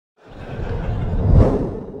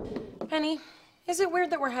Jenny, is it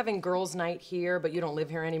weird that we're having girls' night here, but you don't live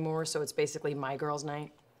here anymore, so it's basically my girls'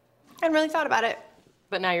 night? I hadn't really thought about it.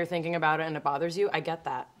 But now you're thinking about it and it bothers you? I get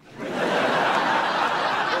that.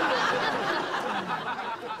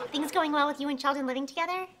 Things going well with you and Sheldon living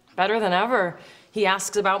together? Better than ever. He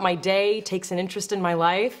asks about my day, takes an interest in my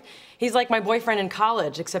life. He's like my boyfriend in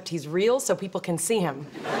college, except he's real so people can see him.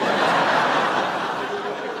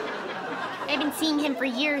 I've been seeing him for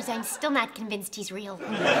years. I'm still not convinced he's real.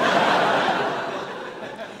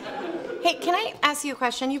 Hey, can I ask you a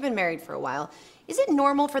question? You've been married for a while. Is it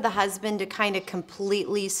normal for the husband to kind of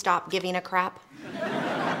completely stop giving a crap?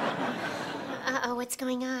 Uh-oh, what's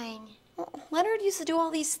going on? Well, Leonard used to do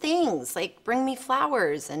all these things, like bring me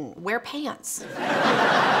flowers and wear pants.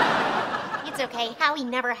 It's okay. Howie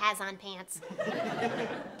never has on pants.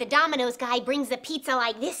 The Domino's guy brings the pizza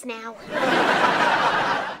like this now.